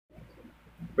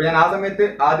അപ്പോൾ ഞാൻ ആ സമയത്ത്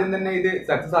ആദ്യം തന്നെ ഇത്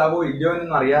സക്സസ് ആകുമോ ഇല്ലയോ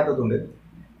എന്നൊന്നും അറിയാത്തതുകൊണ്ട്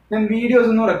ഞാൻ വീഡിയോസ്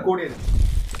ഒന്നും റെക്കോർഡ് ചെയ്തു.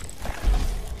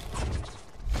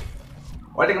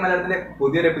 വാട്ടിക് മലയാളത്തിന്റെ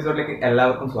പുതിയൊരു എപ്പിസോഡിലേക്ക്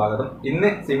എല്ലാവർക്കും സ്വാഗതം. ഇന്ന്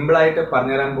സിമ്പിളായിട്ട്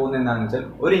പറഞ്ഞു തരാൻ പോകുന്നത് എന്താണെന്ന് വെച്ചാൽ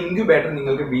ഒരു ഇൻക്യുബേറ്റർ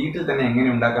നിങ്ങൾക്ക് വീട്ടിൽ തന്നെ എങ്ങനെ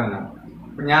ഉണ്ടാക്കാമെന്നാണ്.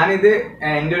 ഞാനിത്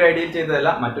എൻ്റെ ഒരു ഐഡിയയിൽ ചെയ്തതല്ല,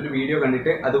 മറ്റൊരു വീഡിയോ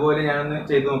കണ്ടിട്ട് അതുപോലെ ഞാനൊന്ന്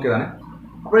ചെയ്തു നോക്കിയതാണ്.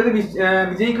 അപ്പോൾ ഇത്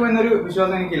വിജയിക്കുമെന്നൊരു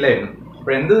വിശ്വാസം എനിക്കില്ലായിരുന്നു.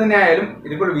 അപ്പോൾ എന്ത് തന്നെ ആയാലും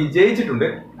ഇതിപ്പോൾ വിജയിച്ചിട്ടുണ്ട്.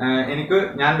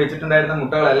 ഞാൻ വെച്ചിട്ടുണ്ടായിരുന്ന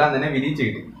മുട്ടകളെല്ലാം തന്നെ വിരിയിച്ച്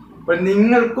കിട്ടി. അപ്പോൾ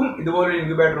നിങ്ങൾക്കും ഇതുപോലൊരു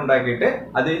ഇൻക്യുബേറ്റർ ഉണ്ടാക്കിയിട്ട്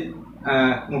അത്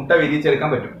മുട്ട വിരിയിച്ചെടുക്കാൻ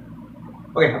പറ്റും.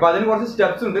 ഓക്കെ, അപ്പോൾ അതിന് കുറച്ച്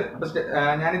സ്റ്റെപ്സ് ഉണ്ട്. അപ്പോൾ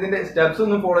ഞാൻ ഇതിന്റെ സ്റ്റെപ്സ്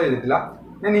ഒന്നും ഫോളോ ചെയ്തിട്ടില്ല.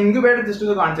 ഞാൻ ഇൻക്യുബേറ്റർ ജസ്റ്റ്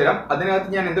ഒന്ന് കാണിച്ചു തരാം. അതിനകത്ത്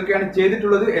ഞാൻ എന്തൊക്കെയാണ്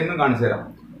ചെയ്തിട്ടുള്ളത് എന്നും കാണിച്ചു തരാം.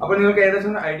 അപ്പോൾ നിങ്ങൾക്ക് ഏകദേശം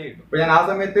ഒരു ഐഡിയ കിട്ടും. അപ്പോൾ ഞാൻ ആ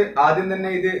സമയത്ത് ആദ്യം തന്നെ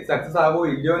ഇത് സക്സസ് ആകുമോ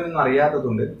ഇല്ലയോ എന്നൊന്നും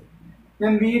അറിയാത്തതുകൊണ്ട്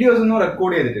ഞാൻ വീഡിയോസ് ഒന്നും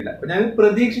റെക്കോർഡ് ചെയ്തിട്ടില്ല. അപ്പോൾ ഞാൻ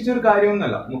പ്രതീക്ഷിച്ചൊരു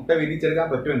കാര്യമൊന്നുമല്ല മുട്ട വിരിച്ചെടുക്കാൻ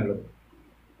പറ്റുമെന്നുള്ളത്.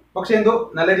 പക്ഷെ എന്തോ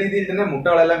നല്ല രീതിയിൽ തന്നെ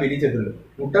മുട്ടകളെല്ലാം വിരിച്ചെടുത്തിട്ടുണ്ട്.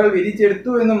 മുട്ടകൾ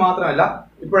വിരിച്ചെടുത്തു എന്ന് മാത്രമല്ല,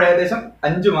 ഇപ്പോൾ ഏകദേശം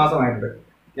 5 മാസമായിട്ടുണ്ട്.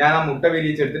 ഞാൻ ആ മുട്ട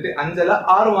വിരിച്ചെടുത്തിട്ട് 5 അല്ല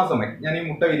 6 മാസമായി ഞാൻ ഈ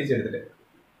മുട്ട വിരിച്ചെടുത്തിട്ട്.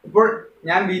 ഇപ്പോൾ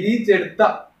ഞാൻ വിരിച്ചെടുത്ത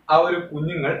ആ ഒരു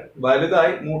കുഞ്ഞുങ്ങൾ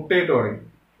വലുതായി മുട്ടയിട്ട് തുടങ്ങി.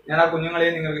 ഞാൻ ആ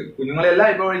കുഞ്ഞുങ്ങളെല്ലാം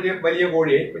ഇപ്പോൾ വലിയ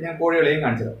കോഴിയായി. ഇപ്പൊ ഞാൻ കോഴികളെയും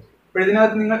കാണിച്ചു തരാം. അപ്പോൾ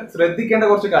ഇതിനകത്ത് നിങ്ങൾ ശ്രദ്ധിക്കേണ്ട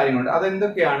കുറച്ച് കാര്യങ്ങളുണ്ട്.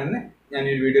 അതെന്തൊക്കെയാണെന്ന് ഞാൻ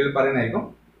ഈ വീഡിയോയിൽ പറയുന്നതായിരിക്കും.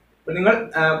 അപ്പോൾ നിങ്ങൾ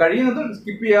കഴിയുന്നതും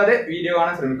സ്കിപ്പ് ചെയ്യാതെ വീഡിയോ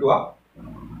കാണാൻ ശ്രമിക്കുക.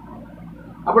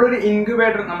 അപ്പോൾ ഒരു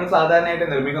ഇൻക്യുബേറ്റർ നമ്മൾ സാധാരണയായിട്ട്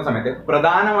നിർമ്മിക്കുന്ന സമയത്ത്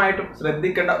പ്രധാനമായിട്ടും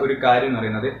ശ്രദ്ധിക്കേണ്ട ഒരു കാര്യം എന്ന്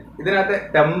പറയുന്നത് ഇതിനകത്തെ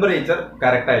ടെമ്പറേച്ചർ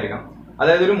കറക്റ്റ് ആയിരിക്കണം.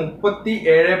 അതായത് ഒരു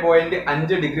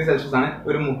 37.5 ഡിഗ്രി സെൽഷ്യസ് ആണ്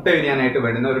ഒരു മുട്ട വിരിയാനായിട്ട്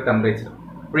വരുന്ന ഒരു ടെമ്പറേച്ചർ.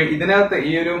 അപ്പോൾ ഇതിനകത്ത്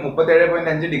ഈ ഒരു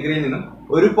 37.5 ഡിഗ്രിയിൽ നിന്നും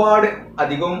ഒരുപാട്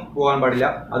അധികവും പോകാൻ പാടില്ല,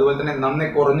 അതുപോലെ തന്നെ നന്നേ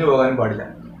കുറഞ്ഞു പോകാനും പാടില്ല.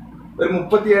 ഒരു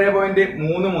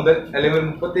 37.3 മുതൽ അല്ലെങ്കിൽ ഒരു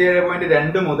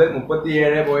 37.2 മുതൽ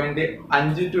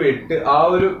 37.5 to 8 ആ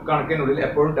ഒരു കണക്കിനുള്ളിൽ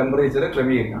എപ്പോഴും ടെമ്പറേച്ചർ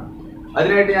ക്രമീകരിക്കണം.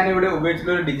 അതിനായിട്ട് ഞാനിവിടെ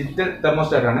ഉപയോഗിച്ചിട്ടുള്ള ഒരു ഡിജിറ്റൽ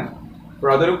തെർമോസ്റ്റാറ്റ് ആണ്. അപ്പോൾ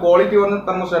അതൊരു ക്വാളിറ്റി കുറഞ്ഞ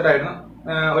തെർമോസ്റ്റാറ്റ് ആയിരുന്നു.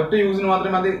 ഒറ്റ യൂസിന്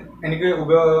മാത്രമേ അത് എനിക്ക്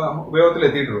ഉപയോഗത്തിൽ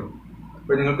എത്തിയിട്ടുള്ളൂ.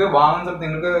 അപ്പോൾ നിങ്ങൾക്ക് വാങ്ങുന്ന സമയത്ത്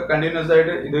നിങ്ങൾക്ക് കണ്ടിന്യൂസ്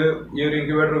ആയിട്ട് ഈ ഒരു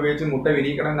ഇൻക്യുബേറ്റർ ഉപയോഗിച്ച് മുട്ട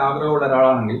വിരിയിക്കണം എന്ന് ആഗ്രഹമുള്ള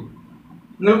ഒരാളാണെങ്കിൽ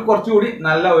നിങ്ങൾക്ക് കുറച്ചുകൂടി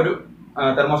നല്ല ഒരു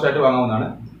തെർമോസ്റ്റാറ്റ് വാങ്ങാവുന്നതാണ്.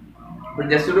 അപ്പോൾ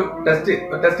ജസ്റ്റ് ഒരു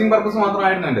ടെസ്റ്റിംഗ് പർപ്പസ്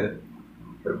മാത്രമായിരുന്നു എൻ്റെ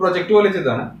ഒരു പ്രൊജക്ട് പോലെ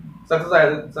ചെയ്തതാണ്.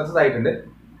 സക്സസ് ആയിട്ടുണ്ട്.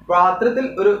 അപ്പോൾ അത്തരത്തിൽ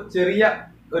ഒരു ചെറിയ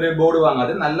ഒരു ബോർഡ്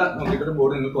വാങ്ങാതെ നല്ല നോക്കിയിട്ടൊരു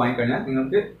ബോർഡ് നിങ്ങൾക്ക് വാങ്ങിക്കഴിഞ്ഞാൽ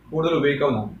നിങ്ങൾക്ക് കൂടുതൽ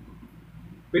ഉപയോഗിക്കാവുന്നതാണ്.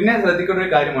 പിന്നെ ശ്രദ്ധിക്കേണ്ട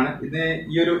ഒരു കാര്യമാണ്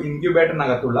ഈ ഒരു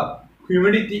ഇൻക്യുബേറ്ററിനകത്തുള്ള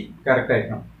ഹ്യൂമിഡിറ്റി കറക്റ്റ്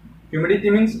ആയിരിക്കണം. ഹ്യൂമിഡിറ്റി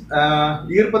മീൻസ്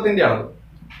ഈർപ്പത്തിന്റെ അളവ്.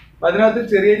 അപ്പം അതിനകത്ത്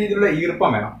ചെറിയ രീതിയിലുള്ള ഈർപ്പം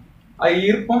വേണം. ആ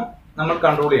ഈർപ്പം നമ്മൾ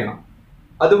കൺട്രോൾ ചെയ്യണം.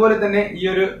 അതുപോലെ തന്നെ ഈ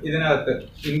ഒരു ഇതിനകത്ത്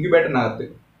ഇൻക്യുബേറ്ററിനകത്ത്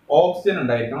ഓക്സിജൻ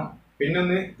ഉണ്ടായിരിക്കണം. പിന്നെ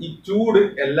ഒന്ന് ഈ ചൂട്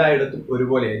എല്ലായിടത്തും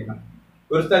ഒരുപോലെ ആയിരിക്കണം.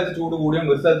 ഒരു സ്ഥലത്ത് ചൂട് കൂടിയും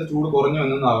ഒരു സ്ഥലത്ത് ചൂട് കുറഞ്ഞു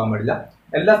എന്നൊന്നും ആകാൻ പാടില്ല.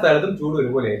 എല്ലാ സ്ഥലത്തും ചൂട്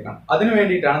ഒരുപോലെ ആയിരിക്കണം. അതിനു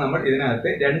വേണ്ടിയിട്ടാണ് നമ്മൾ ഇതിനകത്ത്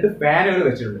 2 ഫാനുകൾ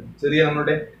വെച്ചിട്ടുണ്ട്. ചെറിയ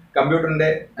നമ്മുടെ കമ്പ്യൂട്ടറിന്റെ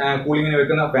കൂളിങ്ങിന്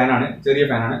വെക്കുന്ന ഫാനാണ്, ചെറിയ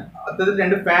ഫാനാണ്. അത്തരത്തിൽ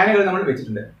 2 ഫാനുകൾ നമ്മൾ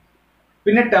വെച്ചിട്ടുണ്ട്.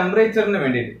 പിന്നെ ടെമ്പറേച്ചറിന്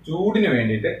വേണ്ടിയിട്ട്, ചൂടിന്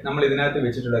വേണ്ടിയിട്ട് നമ്മൾ ഇതിനകത്ത്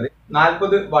വെച്ചിട്ടുള്ളത്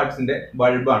 40 വാട്ട്സിന്റെ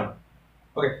ബൾബാണ്.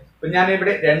 ഓക്കെ, അപ്പൊ ഞാൻ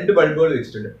ഇവിടെ 2 ബൾബുകൾ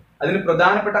വെച്ചിട്ടുണ്ട്. അതിന്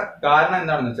പ്രധാനപ്പെട്ട കാരണം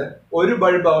എന്താണെന്ന് വെച്ചാൽ ഒരു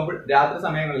ബൾബ് ആകുമ്പോൾ രാത്രി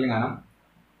സമയങ്ങളിൽ കാണാം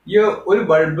ഈ ഒരു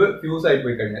ബൾബ് ഫ്യൂസ് ആയി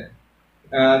പോയി കഴിഞ്ഞാൽ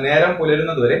നേരം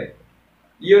പുലരുന്നതുവരെ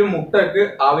ഈ ഒരു മുട്ടക്ക്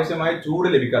ആവശ്യമായ ചൂട്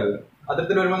ലഭിക്കാതെ വരും.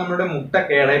 അത്തരത്തിൽ വരുമ്പോൾ നമ്മുടെ മുട്ട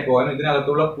കേടായി പോകാനും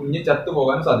ഇതിനകത്തുള്ള കുഞ്ഞ് ചത്തു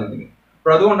പോകാനും സാധ്യതയുണ്ട്.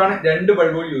 അപ്പോൾ അതുകൊണ്ടാണ് 2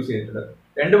 ബൾബുകൾ യൂസ് ചെയ്തിട്ടുള്ളത്.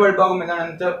 2 ബൾബ് ആകുമ്പോൾ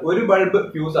എന്താണെന്ന് വെച്ചാൽ ഒരു ബൾബ്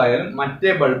ഫ്യൂസ് ആയാലും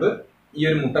മറ്റേ ബൾബ് ഈ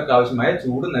ഒരു മുട്ടക്ക് ആവശ്യമായ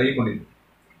ചൂട് നൽകിക്കൊണ്ടിരിക്കും.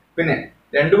 പിന്നെ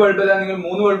 2 ബൾബല്ല, നിങ്ങൾ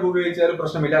 3 ബൾബ് ഉപയോഗിച്ചാലും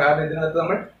പ്രശ്നമില്ല. കാരണം ഇതിനകത്ത്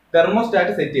നമ്മൾ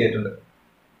തെർമോസ്റ്റാറ്റ് സെറ്റ് ചെയ്തിട്ടുണ്ട്.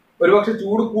 ഒരുപക്ഷെ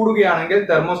ചൂട് കൂടുകയാണെങ്കിൽ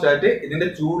തെർമോസ്റ്റാറ്റ് ഇതിന്റെ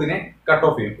ചൂടിനെ കട്ട്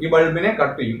ഓഫ് ചെയ്യും, ഈ ബൾബിനെ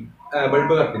കട്ട് ചെയ്യും,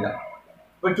 ബൾബ് കത്തില്ല.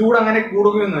 അപ്പൊ ചൂട് അങ്ങനെ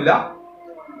കൂടുകയൊന്നുമില്ല.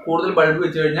 കൂടുതൽ ബൾബ്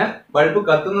വെച്ച് കഴിഞ്ഞാൽ ബൾബ്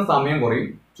കത്തുന്ന സമയം കുറയും,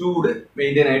 ചൂട്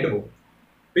മെയിൻറ്റെയിൻ ആയിട്ട് പോകും.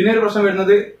 പിന്നെ ഒരു പ്രശ്നം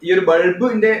വരുന്നത് ഈ ഒരു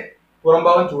ബൾബിന്റെ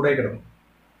പുറംഭാഗം ചൂടായി കിടക്കും.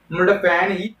 നമ്മളുടെ ഫാൻ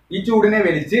ഈ ചൂടിനെ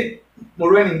വലിച്ച്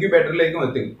മുഴുവൻ ഇൻക്യുബേറ്ററിലേക്കും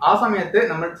എത്തും. ആ സമയത്ത്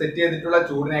നമ്മൾ സെറ്റ് ചെയ്തിട്ടുള്ള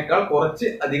ചൂടിനേക്കാൾ കുറച്ച്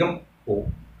അധികം പോകും.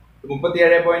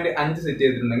 37.5 സെറ്റ്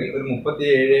ചെയ്തിട്ടുണ്ടെങ്കിൽ ഒരു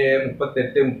 37,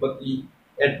 38,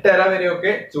 38.5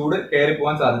 വരെയൊക്കെ ചൂട് കയറി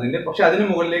പോകാൻ സാധ്യതയുണ്ട്. പക്ഷെ അതിന്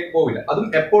മുകളിലേക്ക് പോവില്ല. അതും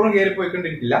എപ്പോഴും കയറി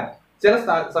പോയിക്കൊണ്ടിരിക്കില്ല, ചില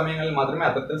സമയങ്ങളിൽ മാത്രമേ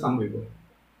അത്തരത്തിൽ സംഭവിക്കൂ.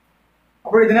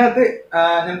 അപ്പോൾ ഇതിനകത്ത്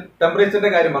ഞാൻ ടെമ്പറേച്ചറിന്റെ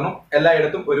കാര്യം പറഞ്ഞു.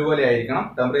 എല്ലായിടത്തും ഒരുപോലെ ആയിരിക്കണം.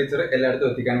 ടെമ്പറേച്ചർ എല്ലായിടത്തും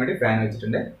എത്തിക്കാൻ വേണ്ടി ഫാൻ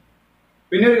വെച്ചിട്ടുണ്ട്.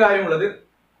 പിന്നെ ഒരു കാര്യമുള്ളത്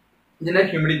ഇതിന്റെ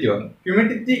ഹ്യൂമിഡിറ്റി വന്നു.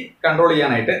 ഹ്യൂമിഡിറ്റി കൺട്രോൾ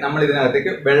ചെയ്യാനായിട്ട് നമ്മൾ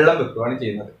ഇതിനകത്തേക്ക് വെള്ളം വെക്കുകയാണ്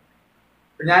ചെയ്യുന്നത്.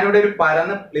 ഞാനിവിടെ ഒരു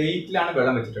പരന്ന പ്ലേറ്റിലാണ്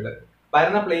വെള്ളം വെച്ചിട്ടുള്ളത്.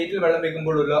 പരന്ന പ്ലേറ്റിൽ വെള്ളം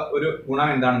വെക്കുമ്പോഴുള്ള ഒരു ഗുണം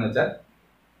എന്താണെന്ന് വെച്ചാൽ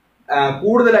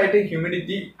കൂടുതലായിട്ട്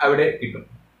ഹ്യൂമിഡിറ്റി അവിടെ കിട്ടും.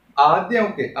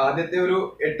 ആദ്യത്തെ ഒരു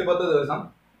 8-10 ദിവസം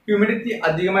ഹ്യൂമിഡിറ്റി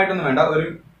അധികമായിട്ടൊന്നും വേണ്ട, ഒരു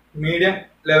മീഡിയം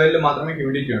ലെവലിൽ മാത്രമേ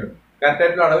ഹ്യൂമിഡിറ്റി വേണ്ടൂ. കറക്റ്റ്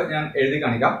ആയിട്ടുള്ള അളവ് ഞാൻ എഴുതി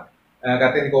കാണിക്കാം.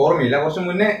 കറക്റ്റ് എനിക്ക് ഓർമ്മയില്ല, കുറച്ച്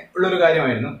മുന്നേ ഉള്ളൊരു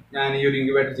കാര്യമായിരുന്നു ഞാൻ ഈ ഒരു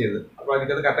ഇൻക്യുബേറ്റർ ചെയ്തത്. അപ്പോൾ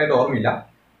എനിക്കത് കറക്റ്റായിട്ട് ഓർമ്മയില്ല.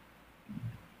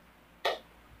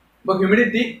 അപ്പോൾ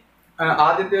ഹ്യൂമിഡിറ്റി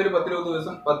ആദ്യത്തെ ഒരു 10-20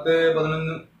 ദിവസം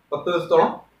 10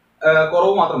 ദിവസത്തോളം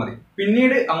കുറവ് മാത്രം മതി.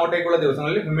 പിന്നീട് അങ്ങോട്ടേക്കുള്ള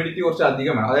ദിവസങ്ങളിൽ ഹ്യൂമിഡിറ്റി കുറച്ച്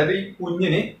അധികം വേണം. അതായത് ഈ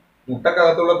കുഞ്ഞിന്,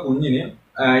 മുട്ടക്കകത്തുള്ള കുഞ്ഞിന്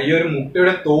ഈ ഒരു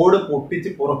മുട്ടയുടെ തോട് പൊട്ടിച്ച്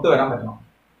പുറത്ത് വരാൻ പറ്റണം.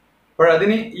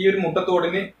 അപ്പോഴതിന് ഈ ഒരു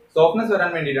മുട്ടത്തോടിന് സോഫ്റ്റ്നെസ് വരാൻ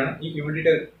വേണ്ടിയിട്ടാണ് ഈ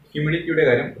ഹ്യൂമിഡിറ്റിയുടെ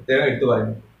കാര്യം പ്രത്യേകം എടുത്തു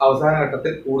പറയുന്നത്. അവസാന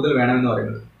ഘട്ടത്തിൽ കൂടുതൽ വേണമെന്ന്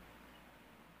പറയുന്നത്.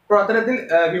 അപ്പോൾ അത്തരത്തിൽ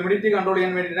ഹ്യൂമിഡിറ്റി കൺട്രോൾ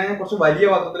ചെയ്യാൻ വേണ്ടിയിട്ടാണ് ഞാൻ കുറച്ച് വലിയ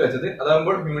പാത്രത്തിൽ വെച്ചത്.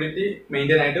 അതാകുമ്പോൾ ഹ്യൂമിഡിറ്റി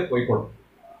മെയിൻറ്റെയിൻ ആയിട്ട് പോയിക്കോളും.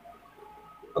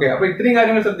 ഓക്കെ, അപ്പോൾ ഇത്രയും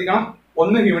കാര്യങ്ങൾ ശ്രദ്ധിക്കണം.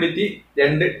 1 ഹ്യൂമിഡിറ്റി,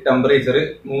 2 ടെമ്പറേച്ചർ,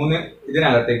 3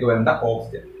 ഇതിനകത്തേക്ക് വരേണ്ട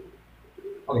ഓക്സിജൻ.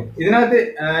 ഓക്കെ, ഇതിനകത്ത്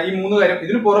ഈ 3 കാര്യം.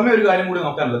 ഇതിന് പുറമെ ഒരു കാര്യം കൂടി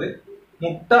നോക്കാനുള്ളത്,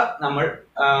 മുട്ട നമ്മൾ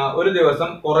ഒരു ദിവസം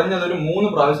കുറഞ്ഞതൊരു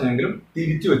 3 പ്രാവശ്യമെങ്കിലും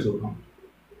തിരിച്ചു വെച്ചു കൊടുക്കണം.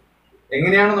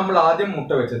 എങ്ങനെയാണ് നമ്മൾ ആദ്യം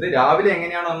മുട്ട വെച്ചത്, രാവിലെ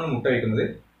എങ്ങനെയാണ് നമ്മൾ മുട്ട വയ്ക്കുന്നത്,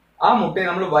 ആ മുട്ടയെ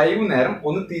നമ്മൾ വൈകുന്നേരം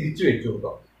ഒന്ന് തിരിച്ചു വെച്ചു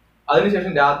കൊടുക്കുക.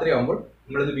 അതിനുശേഷം രാത്രി ആകുമ്പോൾ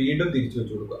നമ്മളത് വീണ്ടും തിരിച്ചു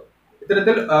വെച്ചു കൊടുക്കുക.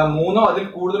 ഇത്തരത്തിൽ 3-ഓ അതിൽ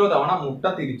കൂടുതലോ തവണ മുട്ട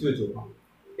തിരിച്ചു വെച്ചു കൊടുക്കണം.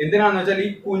 എന്തിനാണെന്ന് വെച്ചാൽ ഈ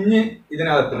കുഞ്ഞ്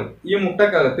ഇതിനകത്ത്, ഈ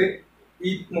മുട്ടക്കകത്ത്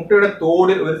ഈ മുട്ടയുടെ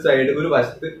തോട് ഒരു സൈഡ്, ഒരു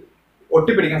വശത്ത്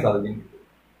ഒട്ടിപ്പിടിക്കാൻ സാധിക്കും.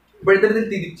 അപ്പോൾ ഇത്തരത്തിൽ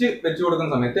തിരിച്ച് വെച്ചു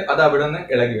കൊടുക്കുന്ന സമയത്ത് അത് അവിടെ നിന്ന്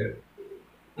ഇളകി വരും.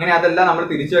 അങ്ങനെ അതല്ല നമ്മൾ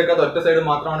തിരിച്ചു വെക്കാത്ത ഒറ്റ സൈഡ്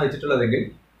മാത്രമാണ് വെച്ചിട്ടുള്ളതെങ്കിൽ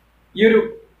ഈ ഒരു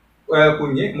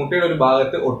കുഞ്ഞ് മുട്ടയുടെ ഒരു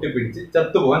ഭാഗത്ത് ഒട്ടിപ്പിടിച്ച്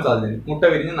ചത്തുപോകാൻ സാധ്യതയുണ്ട്. മുട്ട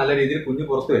വിരിഞ്ഞ് നല്ല രീതിയിൽ കുഞ്ഞ്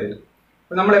പുറത്ത് വരില്ല.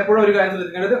 അപ്പോൾ നമ്മൾ എപ്പോഴും ഒരു കാര്യം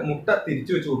ശ്രദ്ധിക്കേണ്ടത്, മുട്ട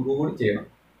തിരിച്ചു വെച്ച് കൊടുക്കുക കൂടി ചെയ്യണം.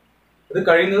 അത്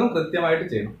കഴിയുന്നതും കൃത്യമായിട്ട്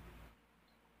ചെയ്യണം.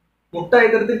 മുട്ട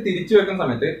ഇത്തരത്തിൽ തിരിച്ചു വെക്കുന്ന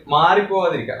സമയത്ത്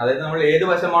മാറിപ്പോകാതിരിക്കാൻ, അതായത് നമ്മൾ ഏത്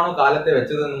വശമാണോ കാലത്തെ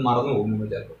വെച്ചതെന്ന് മറന്നു പോകും നമ്മൾ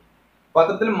ചിലപ്പോൾ. അപ്പോൾ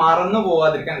അത്തരത്തിൽ മറന്നു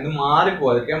പോകാതിരിക്കാൻ, ഇത്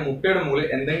മാറിപ്പോകാതിരിക്കാൻ മുട്ടയുടെ മുകളിൽ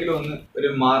എന്തെങ്കിലും ഒന്ന്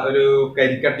ഒരു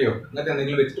കരിക്കട്ടയോ അങ്ങനത്തെ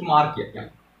എന്തെങ്കിലും വെച്ചിട്ട് മാർക്ക് ചെയ്യാം.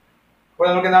 അപ്പോൾ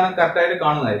നമുക്ക് എന്താണ് കറക്റ്റായിട്ട്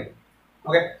കാണുന്നതായിരിക്കും.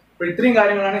 ഓക്കെ, അപ്പോൾ ഇത്രയും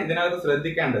കാര്യങ്ങളാണ് ഇതിനകത്ത്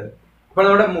ശ്രദ്ധിക്കേണ്ടത്. അപ്പോൾ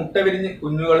നമ്മുടെ മുട്ട വിരിഞ്ഞ്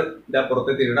കുഞ്ഞുങ്ങൾ ഇതാ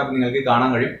പുറത്തെത്തിയിട്ടുണ്ട്. അപ്പോൾ നിങ്ങൾക്ക് കാണാൻ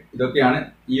കഴിയും. ഇതൊക്കെയാണ്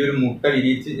ഈ ഒരു മുട്ട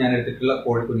വിരിയിച്ച് ഞാൻ എടുത്തിട്ടുള്ള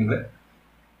കോഴിക്കുഞ്ഞുങ്ങൾ.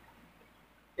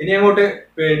 ഇനി അങ്ങോട്ട്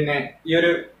ഈ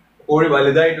ഒരു കോഴി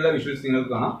വലുതായിട്ടുള്ള വിഷ്വൽസ് നിങ്ങൾക്ക്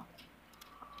കാണാം.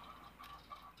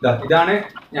 ഇതാണ്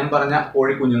ഞാൻ പറഞ്ഞ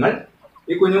കോഴിക്കുഞ്ഞുങ്ങൾ.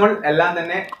 ഈ കുഞ്ഞുങ്ങൾ എല്ലാം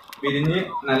തന്നെ വിരിഞ്ഞ്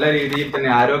നല്ല രീതിയിൽ തന്നെ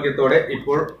ആരോഗ്യത്തോടെ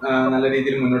ഇപ്പോൾ നല്ല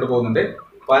രീതിയിൽ മുന്നോട്ട് പോകുന്നുണ്ട്.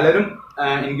 പലരും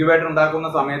ഇൻക്യുബേറ്റർ ഉണ്ടാക്കുന്ന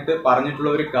സമയത്ത് പറഞ്ഞിട്ടുള്ള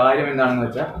ഒരു കാര്യം എന്താണെന്ന്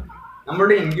വെച്ചാൽ,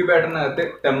 നമ്മുടെ ഇൻക്യുബേറ്ററിനകത്ത്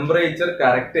ടെമ്പറേച്ചർ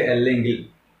കറക്റ്റ് അല്ലെങ്കിൽ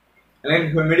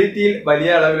ഹ്യൂമിഡിറ്റിയിൽ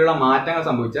വലിയ അളവിലുള്ള മാറ്റങ്ങൾ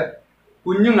സംഭവിച്ചാൽ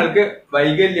കുഞ്ഞുങ്ങൾക്ക്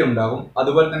വൈകല്യം ഉണ്ടാകും.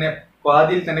 അതുപോലെ തന്നെ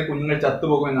പാതിയിൽ തന്നെ കുഞ്ഞുങ്ങൾ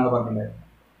ചത്തുപോകും എന്നാണ്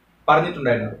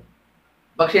പറഞ്ഞിട്ടുണ്ടായിരുന്നത്.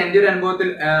 പക്ഷെ എൻ്റെ ഒരു അനുഭവത്തിൽ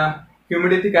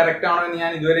ഹ്യൂമിഡിറ്റി കറക്റ്റ് ആണോ എന്ന്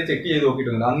ഞാൻ ഇതുവരെ ചെക്ക് ചെയ്ത്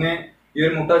നോക്കിയിട്ടൊന്നുമില്ല. അന്ന് ഈ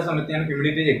ഒരു മുട്ട സമയത്ത് ഞാൻ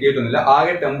ഹ്യൂമിഡിറ്റി ചെക്ക് ചെയ്തിട്ടൊന്നുമില്ല.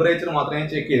 ആകെ ടെമ്പറേച്ചർ മാത്രമേ ഞാൻ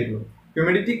ചെക്ക് ചെയ്തിട്ടുള്ളൂ.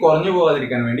 ഹ്യൂമിഡിറ്റി കുറഞ്ഞു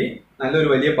പോകാതിരിക്കാൻ വേണ്ടി നല്ലൊരു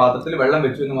വലിയ പാത്രത്തിൽ വെള്ളം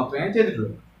വെച്ചു എന്ന് മാത്രമേ ഞാൻ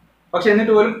ചെയ്തിട്ടുള്ളൂ. പക്ഷെ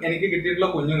എന്നിട്ട് പോലും എനിക്ക് കിട്ടിയിട്ടുള്ള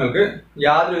കുഞ്ഞുങ്ങൾക്ക്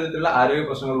യാതൊരു വിധത്തിലുള്ള ആരോഗ്യ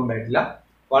പ്രശ്നങ്ങളും ഉണ്ടായിട്ടില്ല.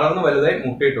 വളർന്നു വലുതായി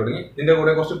മുട്ടയിട്ട് തുടങ്ങി. ഇതിന്റെ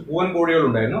കൂടെ കുറച്ച് പൂവൻ കോഴികൾ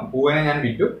ഉണ്ടായിരുന്നു. പൂവനെ ഞാൻ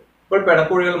വിറ്റു. ഇപ്പോൾ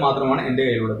പെടക്കോഴികൾ മാത്രമാണ് എൻ്റെ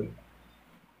കയ്യിലുള്ളത്.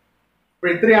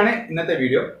 അപ്പോൾ ഇത്രയാണ് ഇന്നത്തെ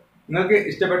വീഡിയോ. നിങ്ങൾക്ക്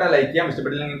ഇഷ്ടപ്പെട്ടാൽ ലൈക്ക് ചെയ്യാം,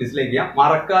 ഇഷ്ടപ്പെട്ടില്ലെങ്കിൽ ഡിസ്ലൈക്ക് ചെയ്യാം.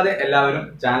 മറക്കാതെ എല്ലാവരും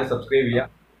ചാനൽ സബ്സ്ക്രൈബ് ചെയ്യാം.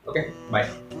 Okay, by.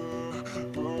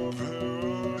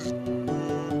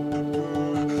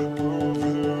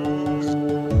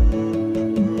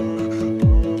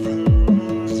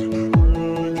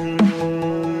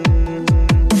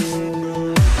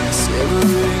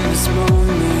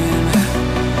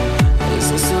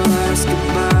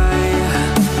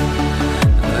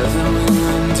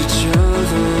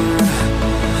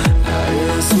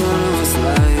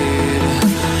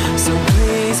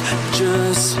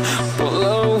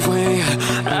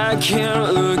 Can't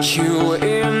look you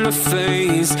in the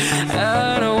face.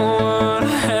 I don't wanna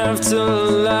have to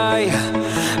lie.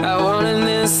 I wanted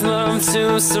this love to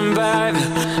survive.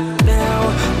 Now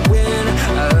when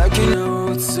I like you know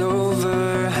it's over.